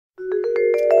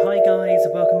Hi guys,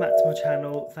 welcome back to my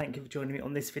channel. Thank you for joining me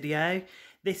on this video.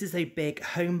 This is a big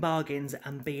Home Bargains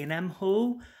and B&M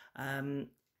haul.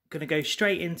 Gonna go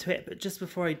straight into it, but just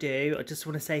before I do, I just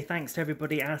want to say thanks to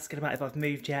everybody asking about if I've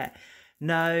moved yet.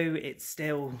 No, it's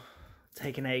still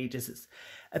taking ages. It's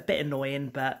a bit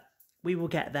annoying, but we will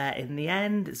get there in the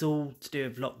end. It's all to do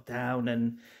with lockdown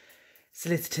and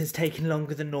solicitors taking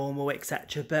longer than normal,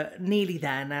 etc. But nearly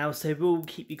there now, so we'll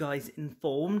keep you guys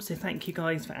informed. So thank you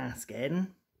guys for asking.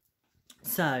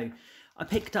 So I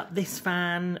picked up this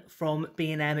fan from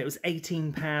B&M. It was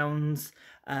 £18.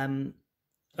 I'm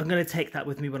going to take that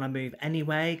with me when I move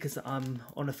anyway, because I'm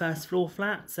on a first floor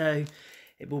flat, so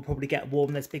it will probably get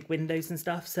warm. There's big windows and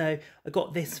stuff. So I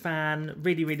got this fan,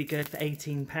 really, really good for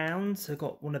 £18. So I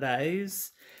got one of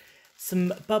those.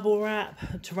 Some bubble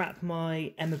wrap to wrap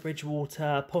my Emma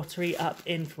Bridgewater pottery up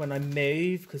in for when I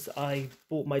move, because I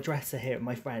bought my dresser here at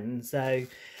my friend's. So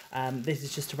this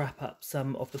is just to wrap up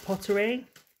some of the pottery.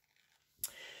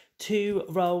 2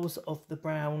 rolls of the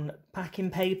brown packing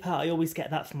paper. I always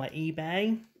get that from my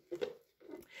eBay.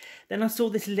 Then I saw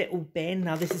this little bin.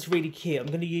 Now this is really cute. I'm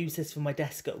going to use this for my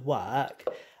desk at work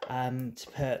to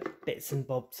put bits and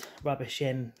bobs rubbish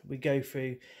in. We go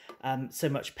through so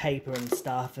much paper and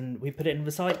stuff, and we put it in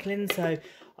recycling. So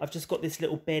I've just got this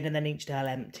little bin, and then each day I'll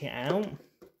empty it out.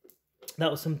 That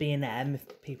was from B&M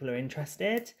if people are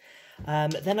interested.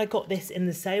 Then I got this in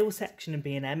the sale section of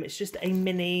B&M. It's just a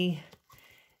mini,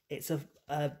 it's a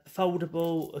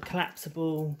foldable, a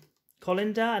collapsible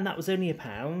colander, and that was only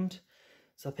 £1.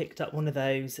 So I picked up one of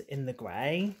those in the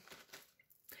grey.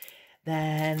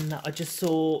 Then I just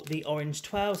saw the orange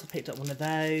 12, so I picked up one of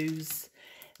those.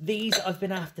 These I've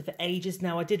been after for ages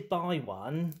now. I did buy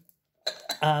one,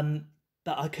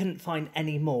 but I couldn't find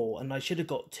any more, and I should have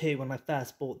got 2 when I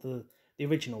first bought the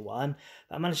original one.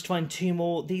 But I managed to find 2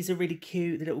 more. These are really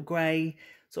cute, the little grey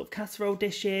sort of casserole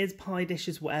dishes, pie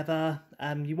dishes, whatever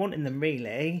you want in them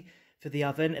really, for the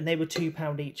oven, and they were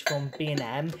 £2 each from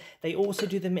B&M. They also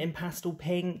do them in pastel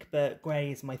pink, but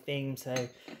grey is my theme, so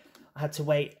I had to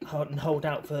wait and hold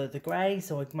out for the grey,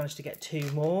 so I managed to get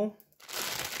 2 more.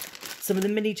 Some of the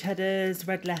mini cheddars,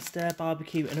 red Leicester,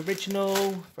 barbecue and original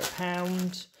for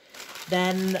 £1.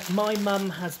 Then my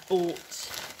mum has bought,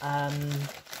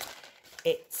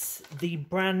 it's the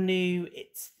brand new,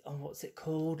 it's, oh, what's it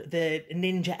called? The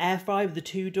Ninja air fryer with the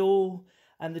 2-door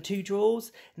and the 2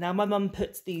 drawers. Now my mum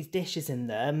puts these dishes in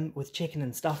them with chicken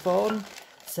and stuff on.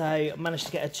 So I managed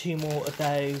to get her 2 more of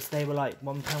those. They were like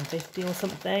 £1.50 or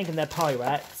something, and they're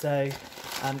Pyrex, so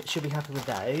she'll be happy with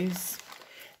those.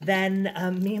 Then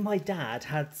me and my dad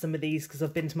had some of these, because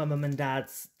I've been to my mum and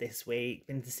dad's this week,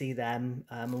 been to see them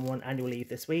on one annual leave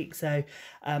this week. So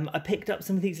I picked up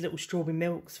some of these little strawberry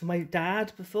milks for my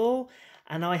dad before,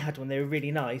 and I had one. They were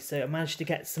really nice, so I managed to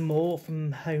get some more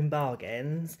from Home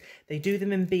Bargains. They do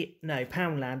them in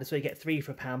Poundland, so you get 3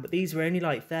 for £1, but these were only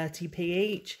like 30p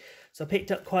each. So I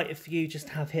picked up quite a few just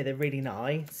to have here. They're really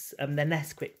nice. They're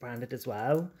Nesquik branded as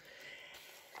well.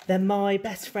 Then my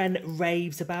best friend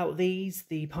raves about these,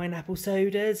 the pineapple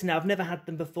sodas. Now, I've never had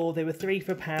them before. They were 3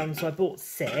 for £1, so I bought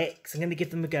 6. I'm going to give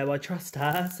them a go. I trust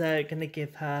her, so I'm going to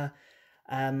give her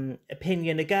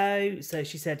opinion a go. So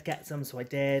she said get some, so I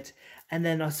did. And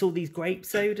then I saw these grape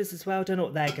sodas as well. Don't know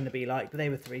what they're going to be like, but they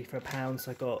were 3 for £1,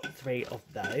 so I got 3 of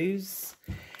those.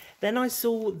 Then I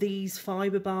saw these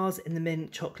fibre bars in the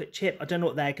mint chocolate chip. I don't know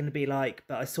what they're going to be like,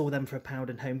 but I saw them for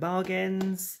 £1 in Home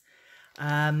Bargains.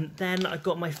 Then I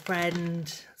got my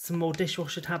friend some more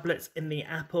dishwasher tablets in the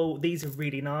apple. These are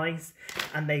really nice,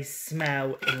 and they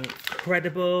smell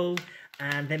incredible,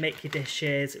 and they make your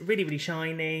dishes really, really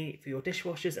shiny for your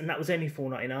dishwashers, and that was only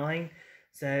 £4.99.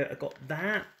 So I got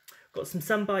that. Got some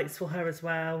sun bites for her as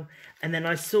well. And then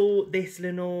I saw this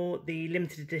Lenore, the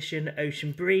limited edition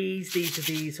Ocean Breeze. These are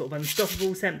the sort of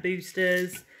unstoppable scent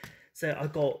boosters. So I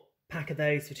got a pack of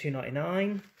those for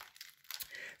 £2.99.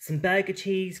 Some burger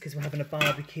cheese, because we're having a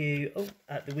barbecue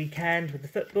at the weekend with the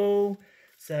football.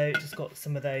 So just got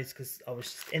some of those because I was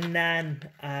just in there.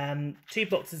 2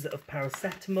 boxes of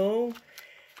paracetamol.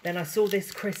 Then I saw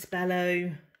this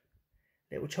Crispello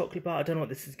little chocolate bar. I don't know what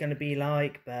this is going to be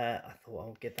like, but I thought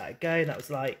I'll give that a go. That was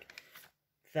like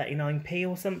 39p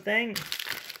or something.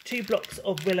 2 blocks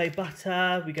of willow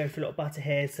butter. We go for a lot of butter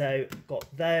here, so got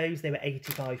those. They were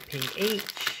 85p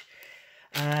each.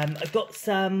 I got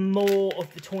some more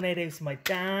of the tornadoes for my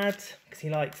dad, because he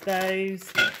likes those.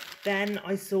 Then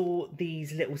I saw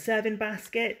these little serving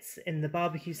baskets in the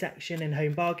barbecue section in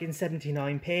Home Bargains,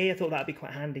 79p. I thought that would be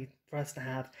quite handy for us to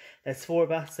have. There's 4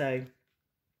 of us, so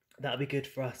that'll be good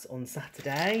for us on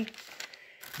Saturday.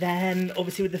 Then,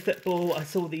 obviously, with the football, I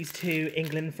saw these 2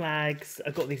 England flags.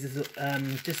 I got these as,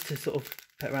 just to sort of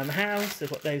put around the house. I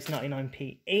got those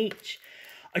 99p each.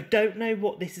 I don't know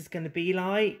what this is going to be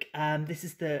like. This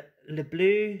is the Le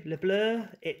Bleu.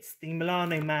 It's the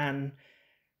Milano Man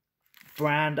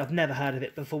brand. I've never heard of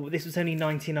it before, but this was only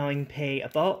 99p a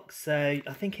box. So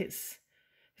I think it's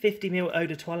 50ml eau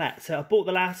de toilette. So I bought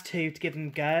the last 2 to give them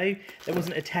a go. There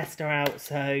wasn't a tester out,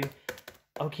 so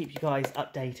I'll keep you guys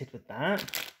updated with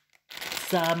that.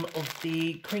 Some of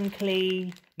the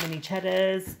crinkly mini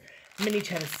cheddar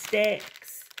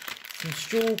sticks, some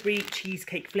strawberry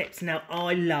cheesecake flips. Now,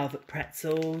 I love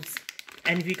pretzels.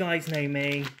 Any of you guys know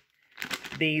me,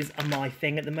 these are my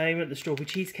thing at the moment, the strawberry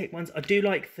cheesecake ones. I do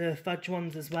like the fudge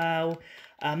ones as well.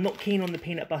 I'm not keen on the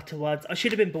peanut butter ones. I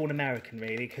should have been born American,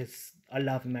 really, because I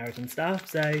love American stuff.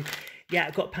 So, yeah,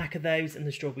 I got a pack of those and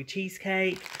the strawberry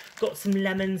cheesecake. Got some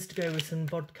lemons to go with some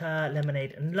vodka,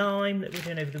 lemonade and lime that we're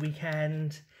doing over the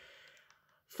weekend.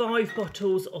 5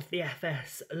 bottles of the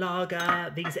FS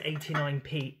Lager. These are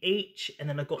 89p each. And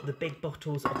then I got the big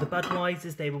bottles of the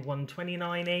Budweisers. They were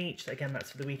 129 each. Again,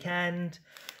 that's for the weekend.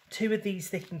 2 of these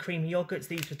thick and creamy yogurts.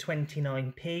 These were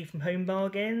 29p from Home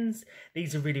Bargains.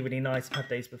 These are really, really nice. I've had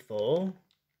those before.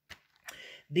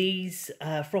 These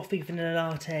frothy vanilla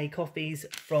latte coffees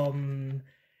from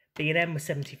B&M were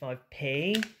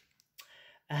 75p.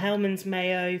 A Hellmann's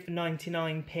mayo for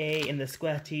 99p in the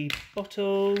squirty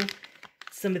bottle.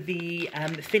 Some of the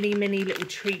Finny Mini little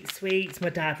treat sweets. My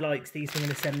dad likes these, so I'm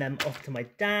going to send them off to my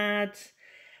dad.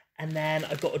 And then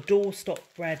I've got a doorstop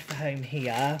bread for home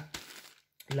here.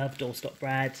 Love doorstop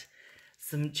bread.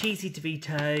 Some cheesy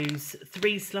Doritos,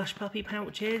 3 slush puppy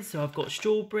pouches. So I've got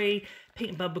strawberry,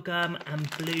 pink bubblegum and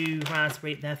blue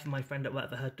raspberry. They're for my friend at work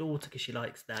for her daughter because she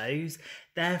likes those.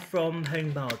 They're from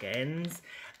Home Bargains.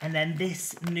 And then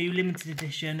this new limited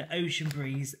edition Ocean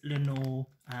Breeze Lenore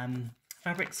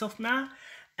fabric softener.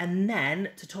 And then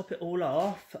to top it all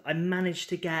off, I managed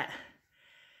to get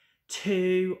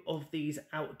 2 of these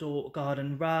outdoor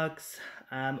garden rugs.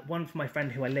 One for my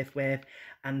friend who I live with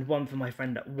and one for my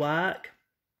friend at work.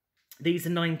 These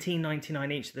are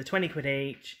 19.99 each, so they're 20 quid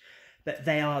each, but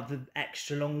they are the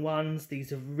extra long ones.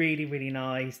 These are really, really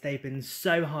nice. They've been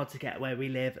so hard to get where we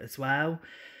live as well.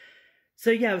 So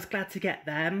yeah, I was glad to get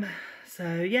them.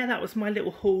 So yeah, that was my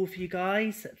little haul for you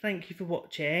guys. Thank you for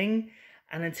watching.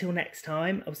 And until next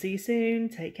time, I'll see you soon.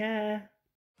 Take care.